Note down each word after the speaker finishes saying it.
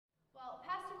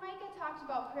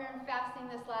about prayer and fasting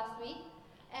this last week,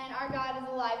 and our God is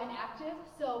alive and active,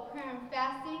 so prayer and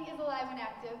fasting is alive and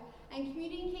active, and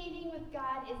communicating with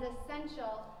God is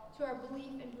essential to our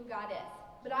belief in who God is.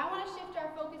 But I want to shift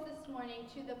our focus this morning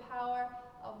to the power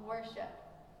of worship.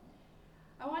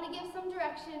 I want to give some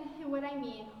direction in what I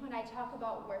mean when I talk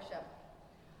about worship.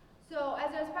 So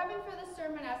as I was prepping for the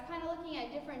sermon, I was kind of looking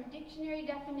at different dictionary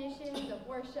definitions of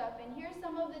worship, and here's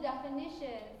some of the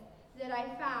definitions that I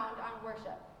found on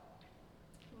worship.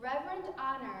 Reverent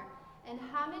honor and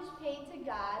homage paid to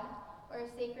God or a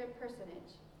sacred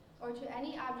personage, or to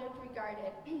any object regarded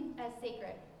as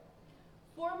sacred.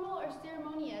 Formal or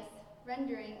ceremonious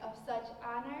rendering of such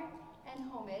honor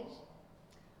and homage,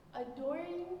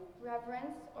 adoring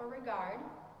reverence or regard,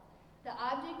 the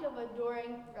object of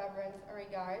adoring reverence or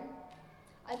regard,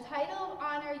 a title of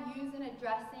honor used in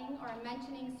addressing or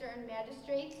mentioning certain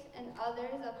magistrates and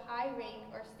others of high rank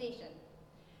or station.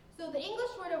 So the English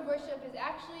word of worship is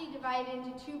actually divided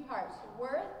into two parts,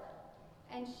 worth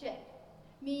and ship,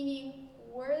 meaning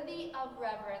worthy of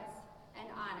reverence and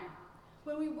honor.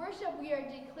 When we worship, we are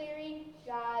declaring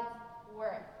God's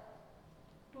worth.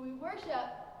 When we worship,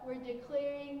 we're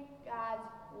declaring God's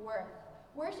worth.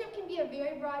 Worship can be a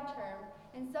very broad term,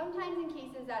 and sometimes in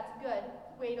cases that's a good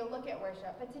way to look at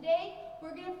worship. But today,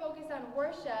 we're going to focus on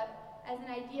worship as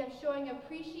an idea of showing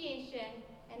appreciation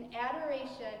and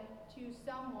adoration to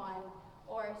someone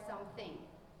or something.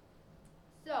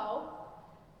 So,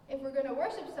 if we're going to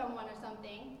worship someone or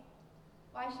something,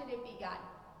 why should it be God?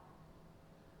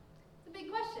 It's a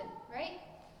big question, right?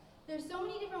 There's so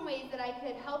many different ways that I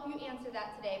could help you answer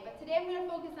that today, but today I'm going to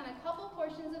focus on a couple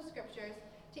portions of scriptures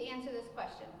to answer this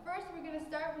question. First, we're going to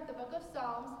start with the book of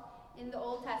Psalms in the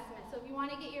Old Testament. So if you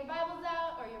want to get your Bibles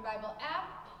out or your Bible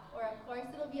app, or of course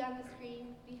it'll be on the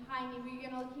screen behind me, we're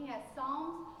going to be looking at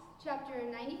Psalms chapter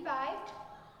 95,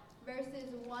 verses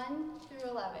 1 through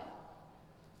 11.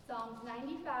 Psalms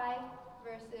 95,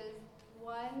 verses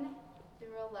 1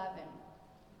 through 11.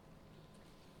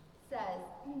 Says,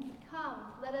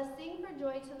 "Come, let us sing for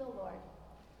joy to the Lord.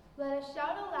 Let us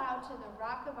shout aloud to the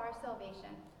rock of our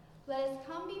salvation. Let us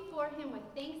come before him with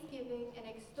thanksgiving and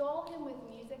extol him with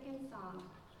music and song.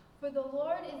 For the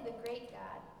Lord is the great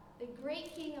God, the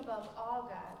great King above all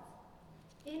gods.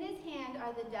 In his hand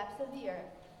are the depths of the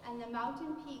earth, and the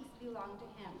mountain peaks belong to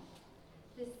him.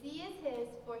 The sea is his,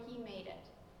 for he made it,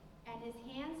 and his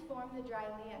hands formed the dry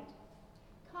land.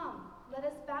 Come, let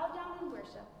us bow down and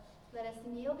worship. Let us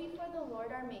kneel before the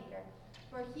Lord our Maker,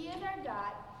 for he is our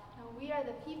God, and we are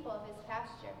the people of his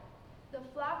pasture, the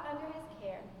flock under his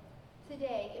care.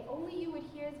 Today, if only you would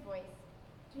hear his voice,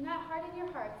 do not harden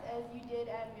your hearts as you did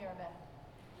at Meribah,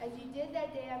 as you did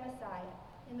that day on Messiah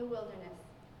in the wilderness,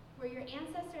 where your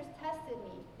ancestors tested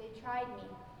me, they tried me,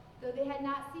 though they had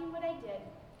not seen what I did.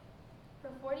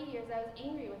 For 40 years I was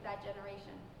angry with that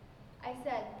generation. I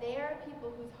said, they are a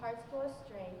people whose hearts go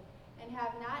astray, and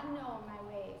have not known my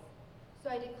ways. So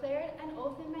I declared an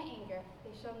oath in my anger,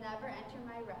 they shall never enter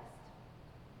my rest."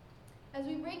 As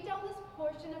we break down this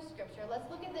portion of Scripture, let's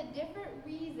look at the different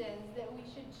reasons that we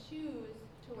should choose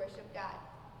to worship God.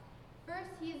 First,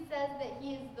 he says that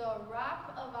he is the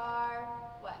rock of our,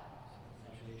 what?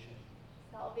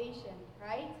 Salvation,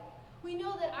 right? We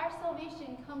know that our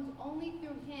salvation comes only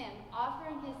through him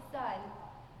offering his Son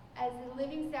as a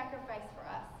living sacrifice for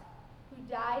us, who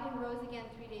died and rose again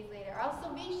 3 days later. Our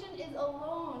salvation is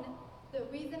alone the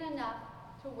reason enough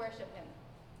to worship him.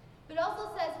 But it also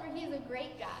says, for he is a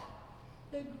great God,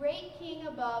 the great King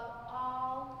above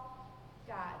all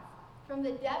gods. From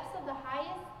the depths to the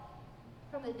highest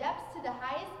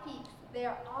peaks, they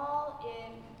are all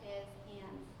in his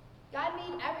hands. God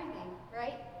made everything,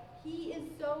 right? He is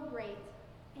so great,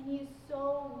 and he is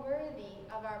so worthy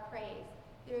of our praise.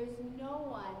 There is no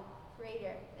one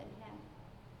greater than him.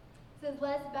 It says,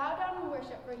 let us bow down and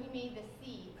worship, for he made the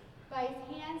sea. By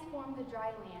his hands formed the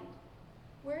dry land.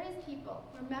 We're his people.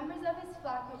 We're members of his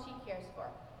flock which he cares for.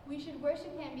 We should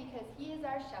worship him because he is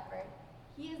our shepherd.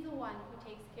 He is the one who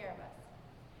takes care of us.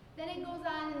 Then it goes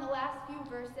on in the last few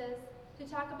verses to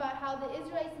talk about how the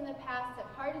Israelites in the past have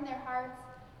hardened their hearts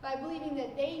by believing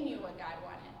that they knew what God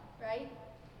wanted, right?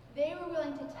 They were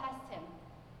willing to test him.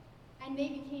 And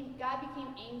God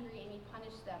became angry and he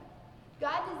punished them.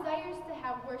 God desires to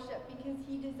have worship because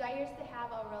he desires to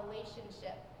have a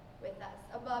relationship with us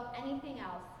above anything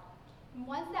else. And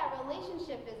once that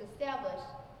relationship is established,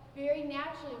 very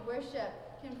naturally worship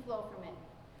can flow from it.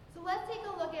 So let's take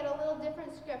a look at a little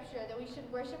different scripture that we should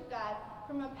worship God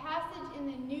from a passage in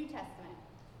the New Testament.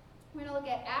 We're going to look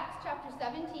at Acts chapter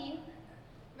 17,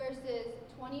 verses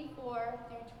 24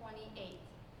 through 28. So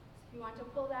if you want to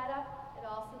pull that up,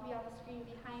 it'll also be on the screen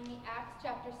behind me. Acts Acts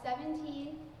chapter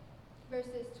 17,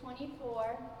 verses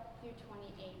 24 through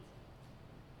 28.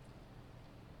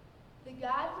 The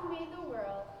God who made the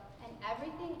world and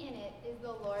everything in it is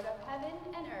the Lord of heaven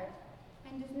and earth,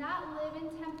 and does not live in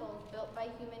temples built by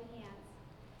human hands.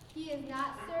 He is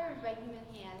not served by human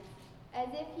hands, as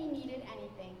if he needed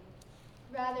anything.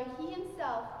 Rather, he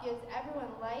himself gives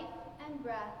everyone life and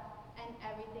breath and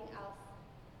everything else.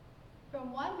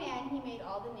 From one man he made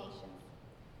all the nations,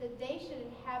 that they should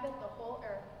inhabit the whole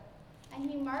earth. And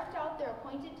he marked out their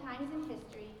appointed times in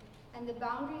history and the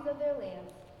boundaries of their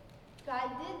lands. God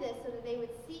did this so that they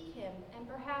would seek him and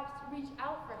perhaps reach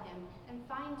out for him and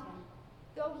find him,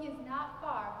 though he is not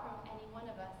far from any one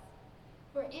of us.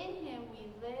 For in him we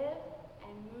live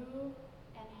and move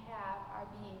and have our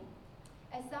being.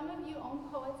 As some of you own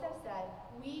poets have said,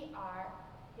 we are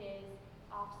his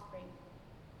offspring.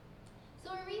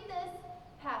 So we read this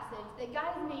passage that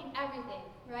God has made everything,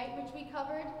 right? Which we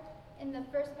covered in the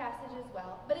first passage as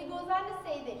well. But it goes on to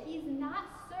say that he's not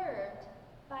served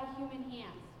by human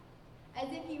hands, as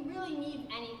if he really needs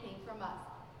anything from us.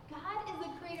 God is the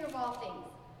creator of all things.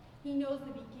 He knows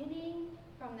the beginning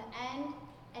from the end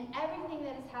and everything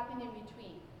that has happened in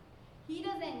between. He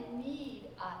doesn't need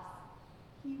us.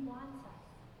 He wants us.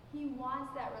 He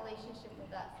wants that relationship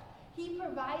with us. He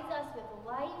provides us with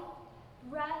life,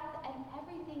 breath, and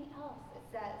everything else, it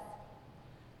says.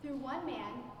 Through one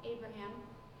man, Abraham,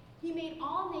 he made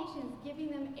all nations,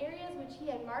 giving them areas which he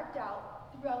had marked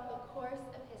out throughout the course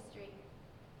of history.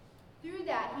 Through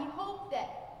that, he hoped that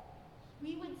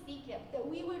we would seek him, that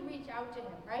we would reach out to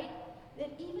him, right?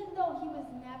 That even though he was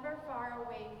never far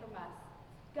away from us,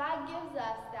 God gives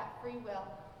us that free will.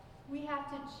 We have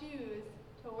to choose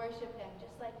to worship him,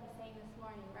 just like we sang this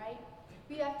morning, right?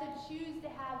 We have to choose to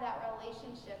have that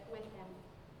relationship with him.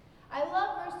 I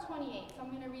love verse 28, so I'm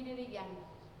going to read it again.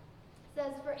 It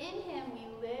says, "For in him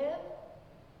we live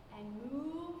and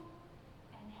move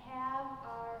and have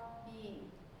our being.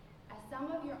 As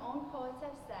some of your own poets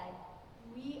have said,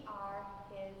 we are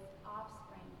his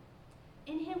offspring."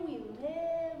 In him we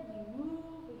live, we move,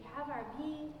 we have our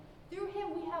being. Through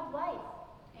him we have life.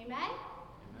 Amen? Amen.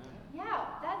 Yeah,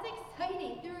 that's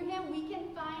exciting. Through him we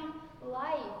can find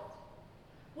life.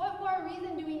 What more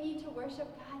reason do we need to worship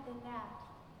God than that?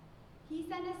 He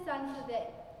sent his son so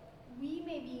that we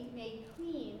may be made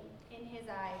clean in his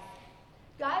eyes.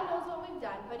 God knows what we've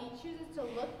done, but he chooses to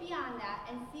look beyond that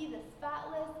and see the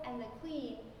spotless and the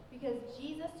clean because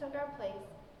Jesus took our place,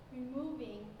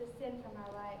 removing the sin from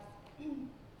our lives.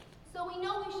 So we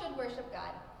know we should worship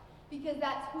God because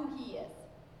that's who he is.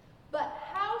 But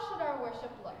how should our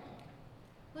worship look?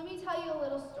 Let me tell you a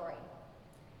little story.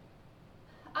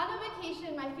 On a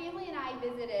vacation, my family and I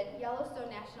visited Yellowstone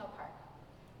National Park.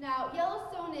 Now,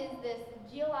 Yellowstone is this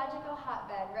geological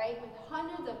hotbed, right, with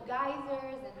hundreds of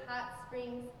geysers and hot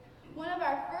springs. One of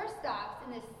our first stops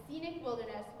in this scenic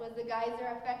wilderness was the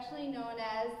geyser affectionately known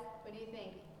as, what do you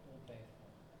think?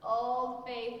 Old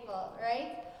Faithful,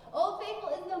 right? Old Faithful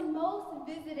is the most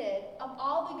visited of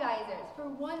all the geysers for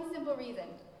one simple reason.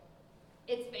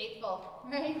 It's faithful,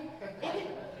 right?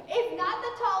 It's not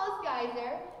the tallest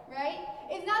geyser, right?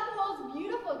 It's not the most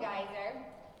beautiful geyser,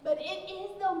 but it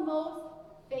is the most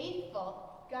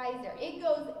faithful geyser. It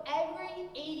goes every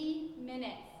 80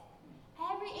 minutes.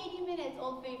 Every 80 minutes,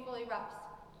 Old Faithful erupts.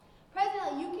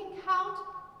 Presently, you can count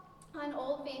on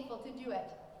Old Faithful to do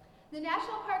it. The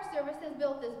National Park Service has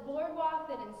built this boardwalk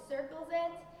that encircles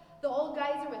it. The old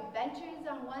geyser with benches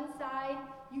on one side.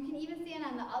 You can even stand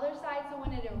on the other side, so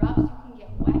when it erupts, you can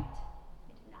get wet.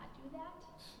 I did not do that,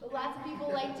 but lots of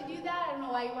people like to do that. I don't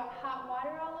know why you want hot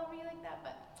water all over you like that,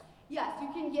 but yes, you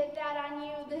can get that on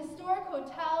you. The historic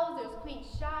hotels, there's quaint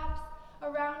shops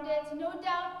around it. No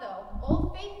doubt, though,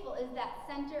 Old Faithful is that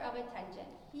center of attention.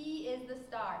 He is the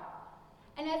star.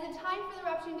 And as the time for the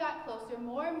eruption got closer,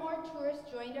 more and more tourists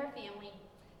joined our family,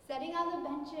 sitting on the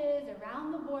benches,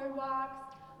 around the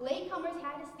boardwalks. Latecomers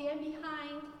had to stand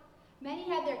behind. Many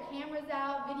had their cameras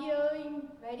out, videoing,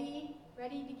 ready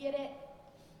to get it.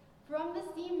 From the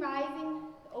steam rising,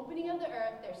 the opening of the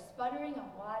earth, there's sputtering of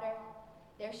water.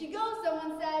 "There she goes,"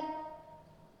 someone said.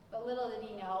 But little did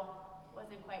he know,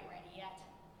 wasn't quite ready yet.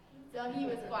 So he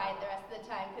was quiet the rest of the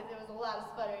time because there was a lot of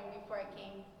sputtering before it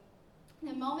came.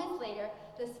 And moments later,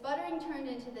 the sputtering turned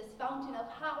into this fountain of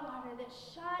hot water that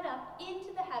shot up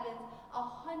into the heavens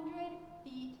 100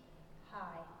 feet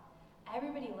high.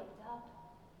 Everybody looked up,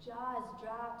 jaws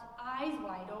dropped, eyes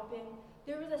wide open.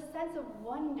 There was a sense of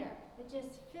wonder that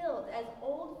just filled as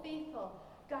Old Faithful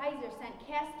geyser sent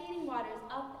cascading waters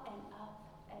up and up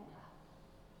and up.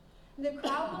 The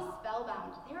crowd was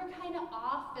spellbound. They were kind of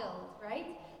awe-filled,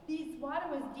 right? This water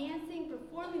was dancing,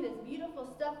 performing this beautiful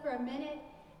stuff for a minute,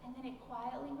 and then it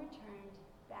quietly returned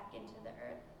back into the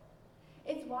earth.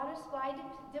 Its water supply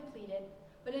depleted,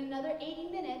 but in another 80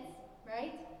 minutes,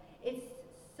 right, its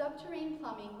subterranean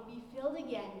plumbing will be filled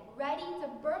again, ready to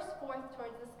burst forth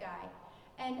towards the sky,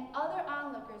 and other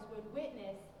onlookers would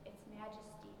witness its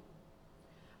majesty.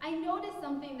 I noticed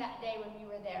something that day when we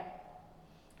were there.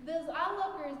 Those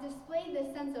onlookers displayed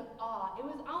this sense of awe. It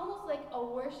was almost like a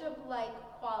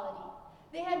worship-like quality.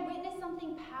 They had witnessed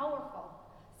something powerful,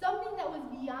 something that was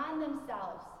beyond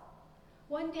themselves.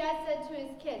 One dad said to his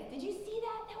kids, "Did you see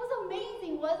that? That was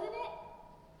amazing, wasn't it?"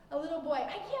 A little boy,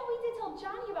 "I can't wait to tell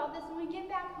Johnny about this when we get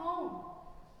back home."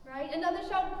 Right? Another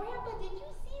shouted, "Grandpa, did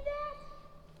you see that?"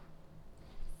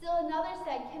 Still another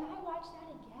said, "Can I watch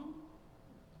that again?"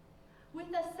 With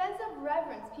a sense of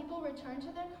reverence, people returned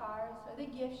to their cars or the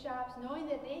gift shops, knowing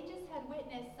that they just had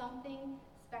witnessed something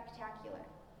spectacular.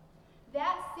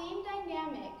 That same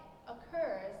dynamic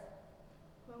occurs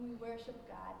when we worship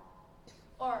God.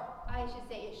 Or I should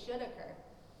say it should occur.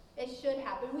 It should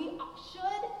happen. We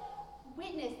should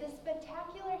witness the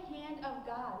spectacular hand of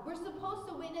God. We're supposed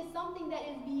to witness something that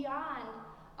is beyond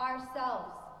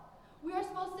ourselves. We are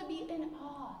supposed to be in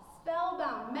awe,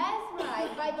 spellbound,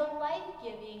 mesmerized by the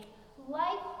life-giving,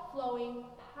 life-flowing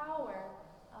power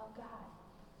of God.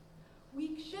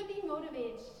 We should be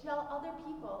motivated to tell other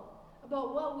people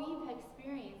about what we've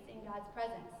experienced in God's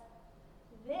presence.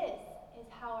 This is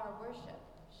how our worship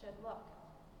should look.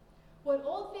 What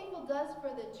Old Faithful does for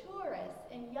the tourists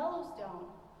in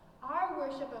Yellowstone, our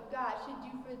worship of God should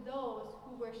do for those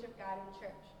who worship God in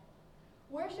church.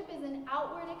 Worship is an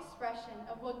outward expression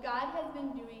of what God has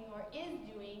been doing or is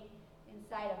doing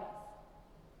inside of us.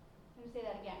 Let me say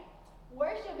that again.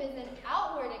 Worship is an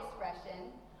outward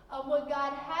expression of what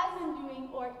God has been doing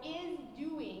or is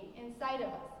doing inside of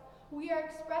us. We are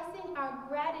expressing our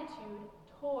gratitude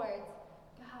towards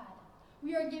God.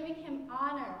 We are giving him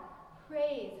honor,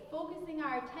 praise, focusing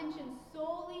our attention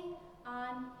solely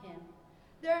on him.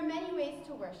 There are many ways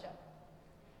to worship.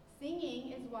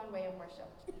 Singing is one way of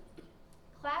worship.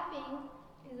 Clapping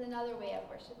is another way of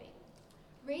worshiping.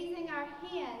 Raising our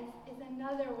hands is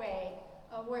another way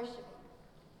of worshiping.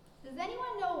 Does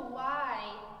anyone know why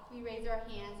we raise our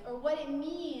hands or what it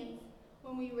means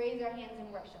when we raise our hands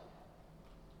in worship?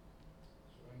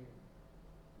 Surrender.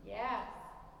 Yes,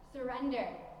 surrender.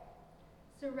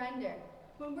 Surrender.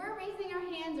 When we're raising our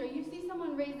hands or you see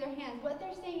someone raise their hands, what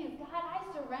they're saying is, "God,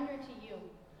 I surrender to you.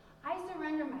 I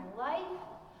surrender my life.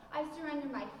 I surrender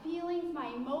my feelings, my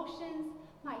emotions,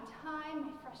 my time,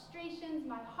 my frustrations,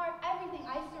 my heart, everything.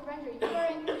 I surrender. You are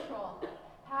in control.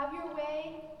 Have your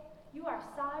way. You are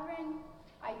sovereign.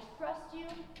 I trust you."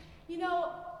 You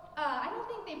know, I don't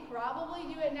think they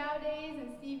probably do it nowadays,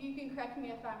 and Steve, you can correct me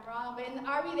if I'm wrong, but in the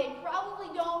Army, they probably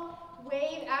don't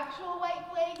wave actual white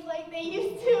flags like they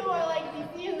used to, or like you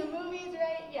see in the movies,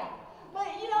 right? Yeah.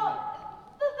 But, you know,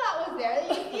 the thought was there.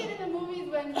 You see it in the movies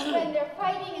when they're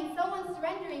fighting and someone's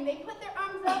surrendering. They put their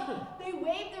arms up, they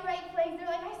wave the right flags. They're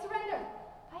like, "I surrender.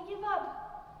 I give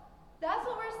up." That's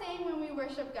what we're saying when we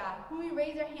worship God. When we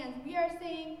raise our hands, we are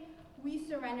saying, we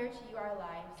surrender to you our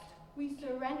lives. We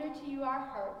surrender to you our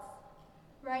hearts,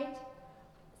 right?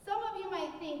 Some of you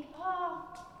might think, "Oh,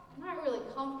 I'm not really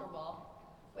comfortable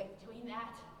with doing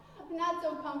that. I'm not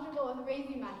so comfortable with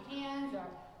raising my hands or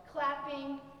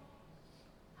clapping."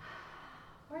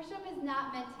 Worship is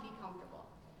not meant to be comfortable.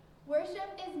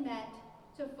 Worship is meant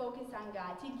to focus on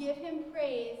God, to give him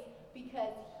praise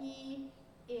because he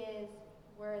is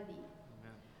worthy.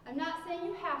 Amen. I'm not saying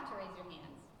you have to raise your hands.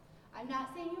 I'm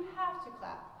not saying you have to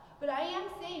clap. But I am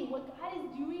saying what God is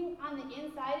doing on the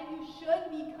inside of you should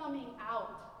be coming out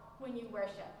when you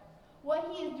worship. What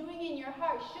he is doing in your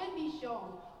heart should be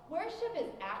shown. Worship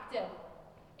is active.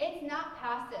 It's not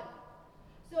passive.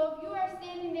 So if you are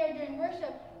standing there during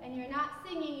worship and you're not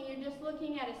singing and you're just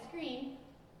looking at a screen,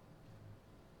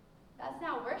 that's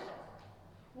not worship.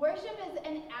 Worship is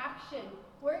an action.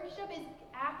 Worship is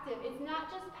active. It's not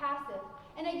just passive.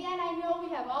 And again, I know we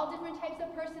have all different types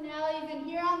of personalities, and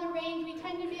here on the range we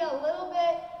tend to be a little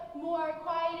bit more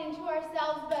quiet and to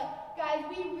ourselves, but guys,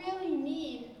 we really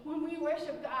need, when we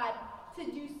worship God, to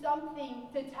do something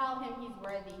to tell him he's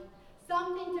worthy.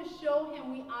 Something to show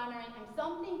him we honor him.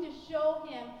 Something to show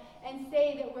him and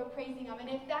say that we're praising him. And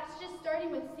if that's just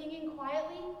starting with singing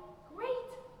quietly,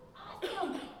 great,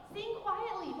 awesome. Sing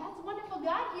quietly. That's wonderful.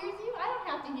 God hears you. I don't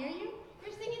have to hear you.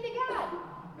 You're singing to God,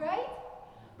 right?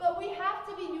 But we have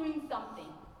to be doing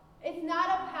something. It's not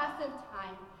a passive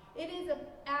time. It is an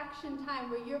action time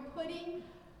where you're putting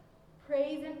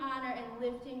praise and honor and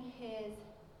lifting his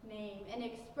name and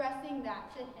expressing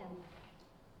that to him.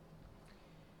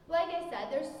 Like I said,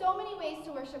 there's so many ways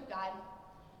to worship God.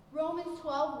 Romans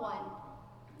 12:1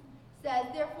 says,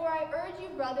 "Therefore I urge you,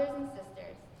 brothers and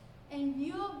sisters, in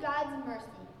view of God's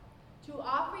mercy, to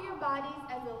offer your bodies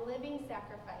as a living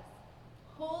sacrifice,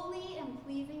 holy and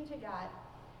pleasing to God.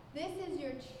 This is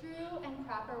your true and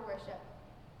proper worship."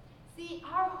 See,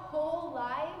 our whole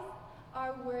lives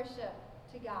are worship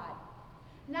to God.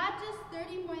 Not just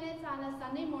 30 minutes on a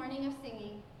Sunday morning of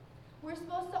singing. We're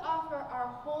supposed to offer our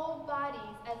whole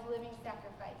bodies as living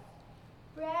sacrifice.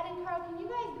 Brad and Carl, can you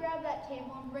guys grab that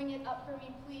table and bring it up for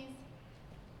me, please?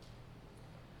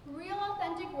 Real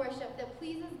authentic worship that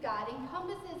pleases God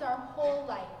encompasses our whole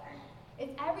life.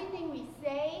 It's everything we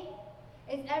say,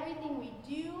 it's everything we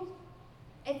do,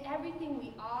 it's everything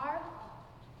we are,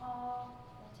 all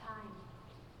the time.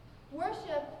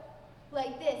 Worship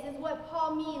like this is what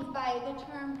Paul means by the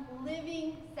term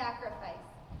living sacrifice.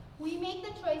 We make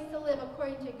the choice to live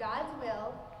according to God's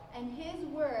will and His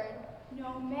word,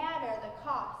 no matter the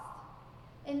cost.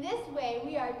 In this way,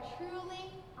 we are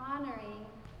truly honoring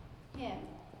Him.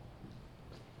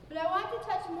 But I want to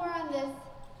touch more on this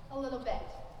a little bit.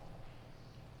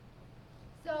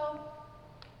 So,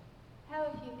 I have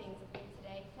a few things for you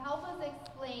today to help us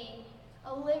explain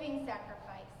a living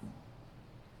sacrifice.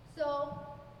 So,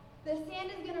 the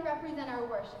sand is going to represent our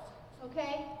worship,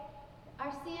 okay?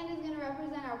 Our sand is going to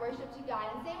represent our worship to God.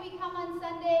 And say we come on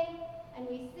Sunday and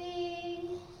we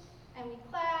sing and we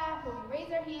clap and we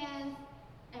raise our hands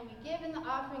and we give in the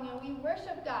offering and we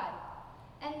worship God.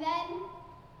 And then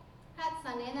that's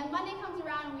Sunday. And then Monday comes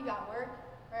around and we got work,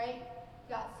 right?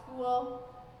 We got school.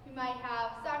 You might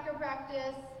have soccer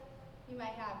practice. You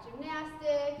might have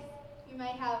gymnastics. You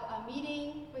might have a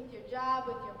meeting with your job,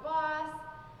 with your boss.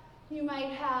 You might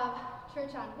have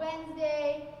church on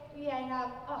Wednesday. You might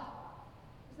have,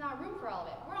 there's not room for all of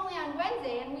it. We're only on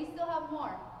Wednesday and we still have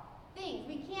more things.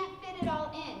 We can't fit it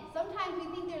all in. Sometimes we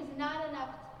think there's not enough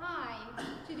time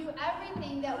to do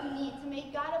everything that we need to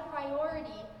make God a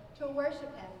priority to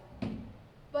worship Him.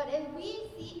 But if we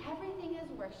see everything as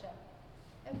worship,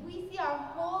 if we see our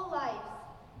whole lives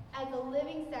as a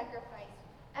living sacrifice,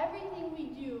 everything we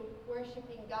do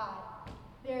worshiping God,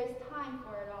 there is time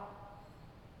for it all.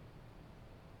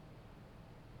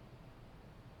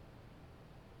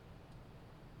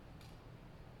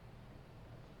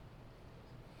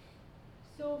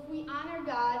 So if we honor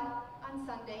God on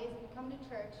Sundays, we come to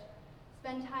church,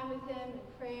 spend time with Him in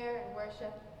prayer and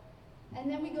worship, and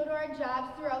then we go to our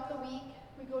jobs throughout the week,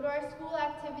 we go to our school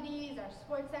activities, our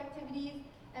sports activities,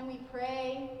 and we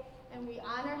pray, and we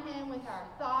honor Him with our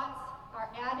thoughts, our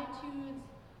attitudes,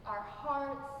 our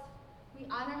hearts. We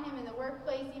honor Him in the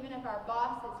workplace, even if our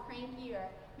boss is cranky or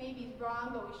maybe he's wrong,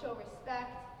 but we show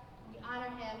respect. We honor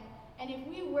Him. And if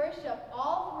we worship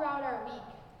all throughout our week,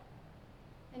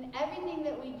 and everything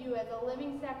that we do as a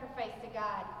living sacrifice to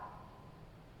God,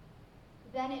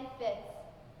 then it fits.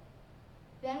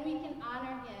 Then we can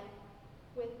honor Him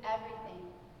with everything.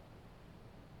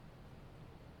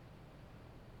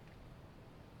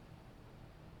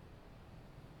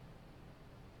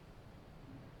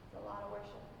 It's a lot of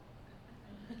worship.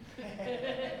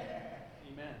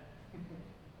 Amen.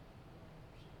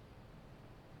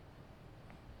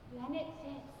 Then it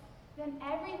fits. Then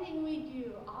everything we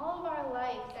do, all of our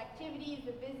lives, activities,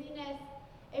 the busyness,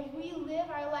 if we live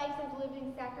our lives as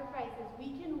living sacrifices,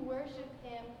 we can worship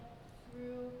Him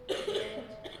through it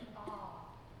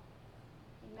all.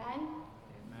 Amen?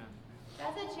 Amen.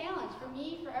 That's a challenge for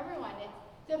me, for everyone. It's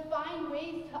to find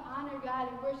ways to honor God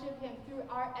and worship Him through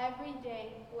our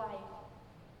everyday life.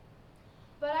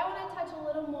 But I want to touch a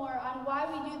little more on why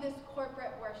we do this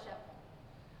corporate worship,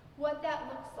 what that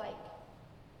looks like.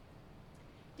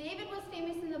 David was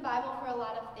famous in the Bible for a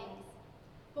lot of things,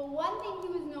 but one thing he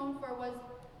was known for was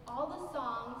all the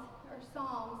songs or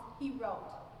psalms he wrote.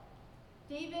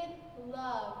 David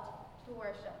loved to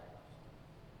worship.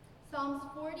 Psalms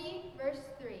 40, verse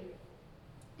 3,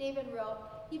 David wrote,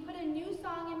 "He put a new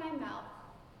song in my mouth,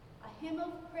 a hymn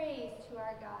of praise to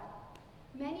our God.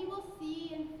 Many will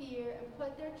see and fear and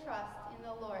put their trust in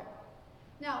the Lord."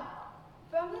 Now,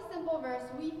 from this simple verse,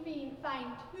 we find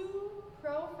two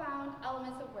profound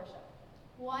elements of worship.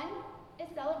 One is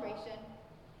celebration,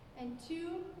 and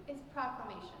two is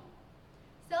proclamation.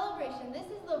 Celebration, this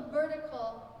is the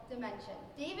vertical dimension.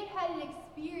 David had an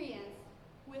experience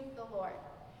with the Lord.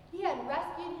 He had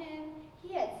rescued him,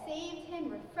 he had saved him,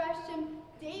 refreshed him.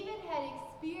 David had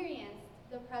experienced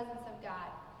the presence of God.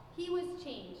 He was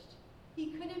changed. He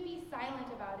couldn't be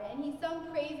silent about it, and he sung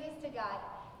praises to God.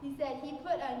 He said, "He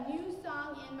put a new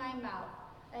song in my mouth,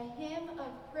 a hymn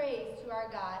of praise to our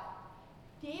God."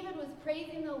 David was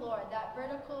praising the Lord, that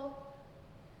vertical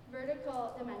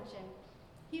dimension.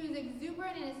 He was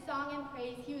exuberant in his song and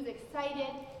praise. He was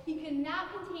excited. He could not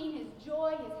contain his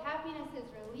joy, his happiness, his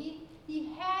relief.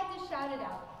 He had to shout it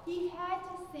out. He had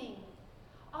to sing.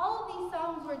 All of these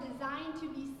songs were designed to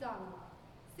be sung.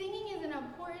 Singing is an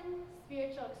important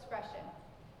spiritual expression.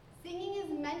 Singing is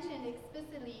mentioned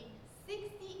explicitly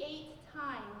 68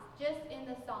 times just in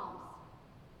the Psalms.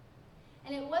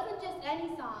 And it wasn't just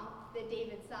any song that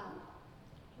David sung.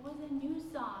 It was a new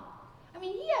song. I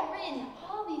mean, he had written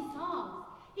all these songs.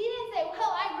 He didn't say,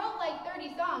 well, I wrote like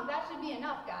 30 songs. That should be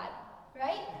enough, God.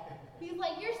 Right? He's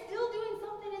like, you're still doing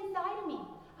something inside of me.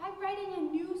 I'm writing a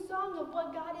new song of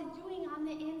what God is doing on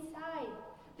the inside.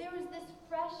 There was this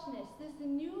freshness, this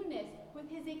newness with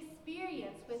his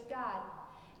experience with God.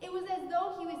 It was as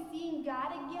though he was seeing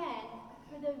God again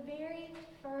for the very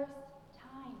first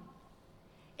time.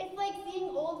 It's like seeing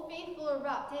Old Faithful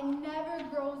erupt. It never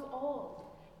grows old.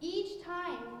 Each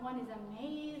time one is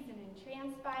amazed and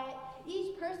entranced by it.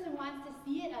 Each person wants to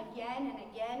see it again and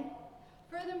again.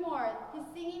 Furthermore, his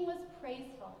singing was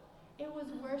praiseful. It was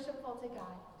worshipful to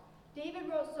God. David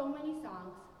wrote so many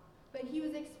songs, but he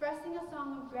was expressing a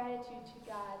song of gratitude to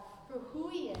God for who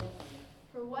he is,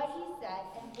 for what he said,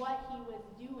 and what he was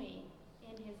doing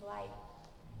in his life.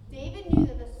 David knew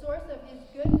that the source of his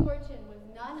good fortune was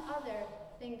none other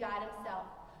than God himself.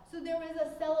 So there was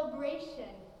a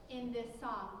celebration in this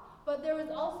song, but there was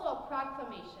also a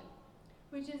proclamation,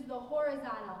 which is the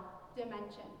horizontal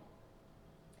dimension.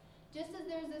 Just as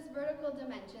there's this vertical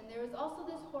dimension, there was also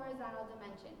this horizontal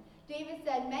dimension. David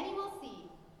said, many will see,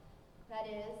 that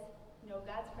is, know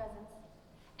God's presence,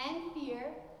 and fear,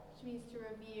 which means to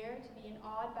revere, to be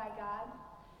awed by God,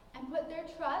 and put their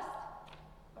trust,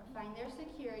 or find their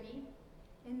security,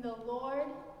 in the Lord,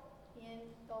 in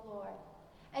the Lord.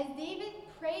 As David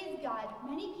praised God,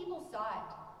 many people saw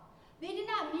it. They did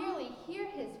not merely hear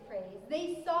his praise,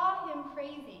 they saw him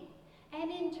praising. And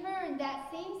in turn,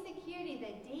 that same security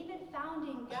that David found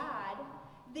in God,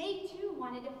 they too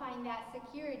wanted to find that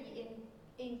security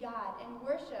in God and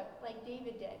worship like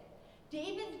David did.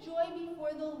 David's joy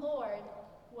before the Lord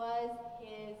was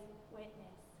his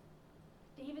witness.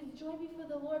 David's joy before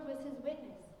the Lord was his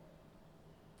witness.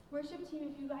 Worship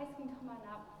team, if you guys can come on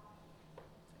up.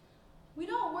 We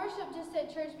don't worship just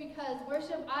at church because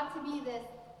worship ought to be this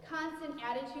constant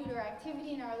attitude or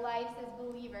activity in our lives as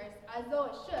believers, as though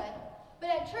it should. But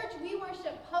at church, we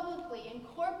worship publicly and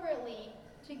corporately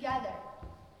together.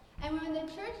 And when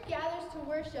the church gathers to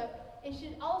worship, it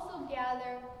should also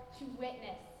gather to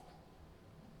witness.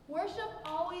 Worship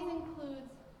always includes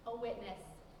a witness.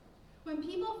 When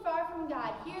people far from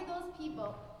God hear those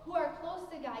people who are close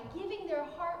to God giving their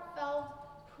heartfelt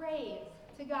praise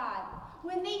to God,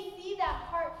 when they see that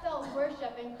heartfelt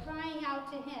worship and crying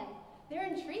out to him, they're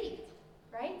intrigued,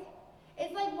 right?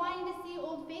 It's like wanting to see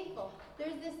Old Faithful.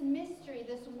 There's this mystery,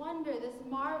 this wonder, this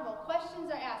marvel.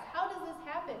 Questions are asked. How does this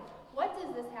happen? What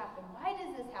does this happen? Why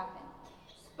does this happen?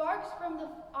 Sparks from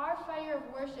our fire of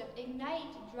worship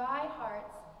ignite dry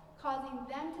hearts, causing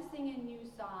them to sing a new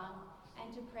song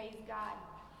and to praise God.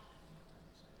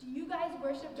 Do you guys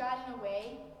worship God in a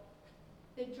way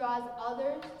that draws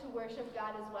others to worship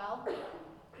God as well?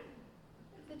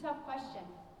 It's a tough question.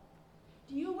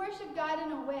 Do you worship God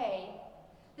in a way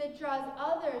that draws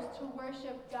others to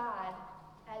worship God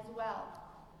as well?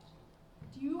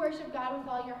 Do you worship God with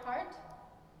all your heart?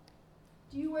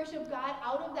 Do you worship God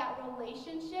out of that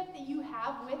relationship that you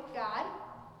have with God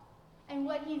and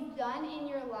what he's done in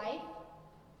your life?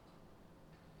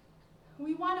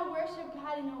 We want to worship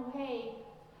God in a way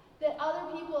that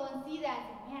other people and see that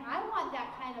and say, man, I want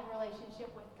that kind of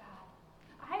relationship with God.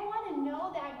 I want to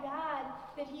know that God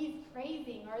that he's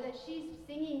praising or that she's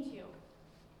singing to.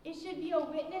 It should be a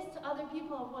witness to other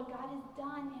people of what God has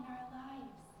done in our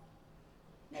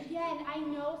lives. Again, I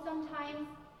know sometimes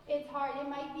it's hard. It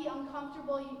might be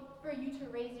uncomfortable for you to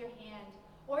raise your hand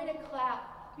or to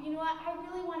clap. But you know what? I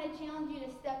really want to challenge you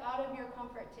to step out of your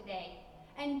comfort today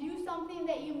and do something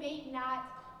that you may not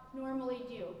normally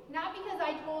do. Not because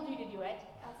I told you to do it.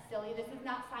 That's silly. This is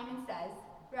not Simon Says,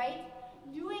 right?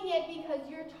 Doing it because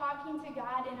you're talking to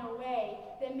God in a way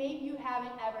that maybe you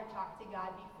haven't ever talked to God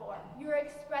before. You're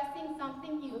expressing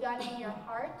something he's done in your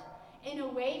heart in a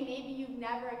way maybe you've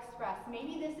never expressed.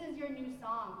 Maybe this is your new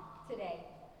song today.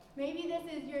 Maybe this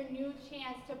is your new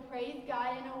chance to praise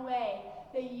God in a way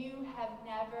that you have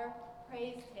never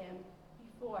praised him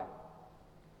before.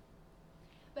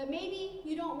 But maybe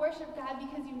you don't worship God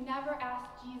because you never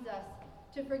asked Jesus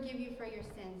to forgive you for your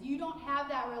sins. You don't have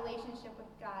that relationship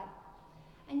with God.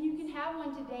 And you can have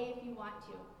one today if you want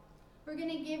to. We're going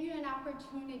to give you an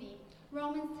opportunity.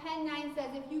 Romans 10:9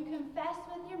 says, if you confess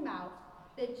with your mouth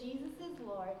that Jesus is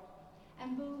Lord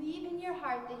and believe in your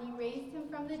heart that he raised him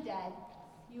from the dead,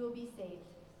 you will be saved.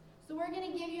 So we're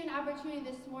going to give you an opportunity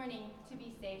this morning to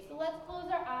be saved. So let's close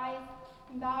our eyes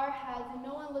and bow our heads and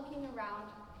no one looking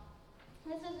around.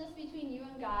 This is just between you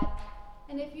and God.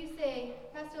 And if you say,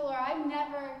 Pastor Laura, I've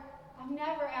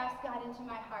never asked God into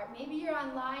my heart. Maybe you're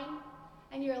online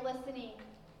and you're listening.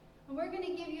 And we're going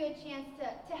to give you a chance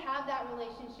to have that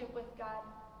relationship with God.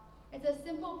 It's a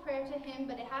simple prayer to him,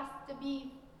 but it has to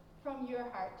be from your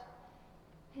heart.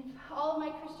 And all of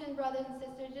my Christian brothers and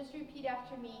sisters, just repeat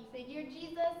after me. Say, Dear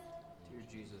Jesus,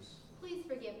 please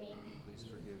forgive me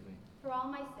for all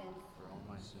my sins.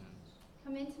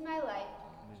 Come into my life.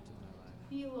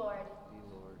 Be Lord.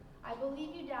 I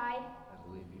believe you died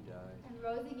and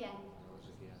rose again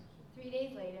 3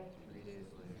 days later.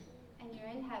 And you're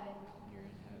in heaven,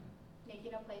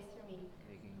 making a place for me.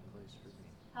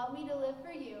 Help me to live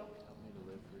for you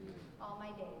all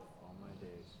my days.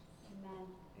 Amen.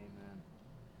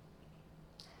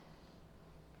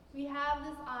 We have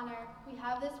this honor, we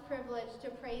have this privilege to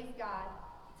praise God,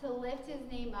 to lift his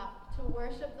name up, to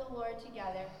worship the Lord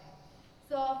together.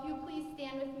 So if you please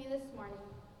stand with me this morning.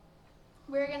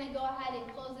 We're going to go ahead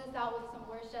and close this out with some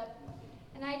worship.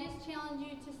 And I just challenge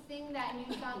you to sing that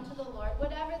new song to the Lord,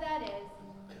 whatever that is.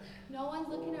 No one's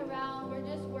looking around. We're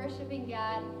just worshiping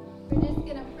God. We're just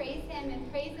going to praise him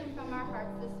and praise him from our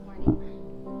hearts this morning.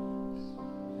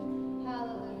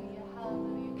 Hallelujah,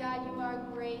 hallelujah. God, you are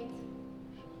great.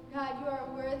 God, you are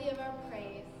worthy of our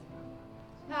praise.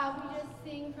 God, we just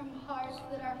sing from hearts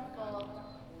that are full,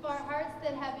 for hearts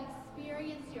that have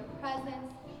experienced your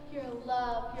presence, your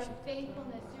love, your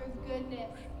faithfulness, your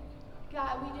goodness.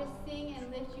 God, we just sing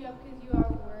and lift you up because you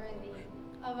are worthy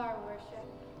of our worship.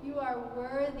 You are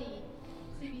worthy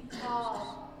to be called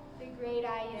the great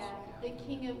I am, the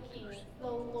King of Kings, the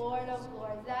Lord of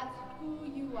Lords. That's who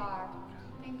you are.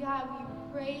 And God, we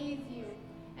praise you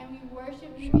and we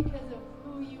worship you because of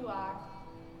who you are.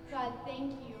 God,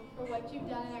 thank you for what you've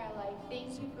done in our life.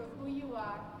 Thank you for who you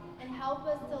are. And help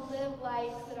us to live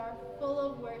lives that are full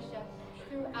of worship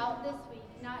throughout this week,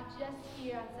 not just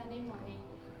here on Sunday morning,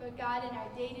 but God, in our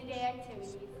day-to-day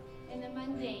activities, in the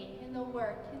mundane, in the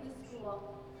work, in the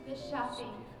school, in the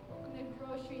shopping, in the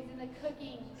groceries, in the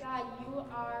cooking. God, you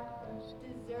are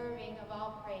deserving of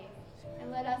all praise.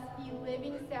 And let us be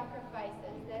living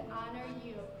sacrifices that honor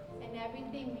you in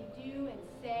everything we do and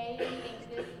say and think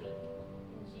this week.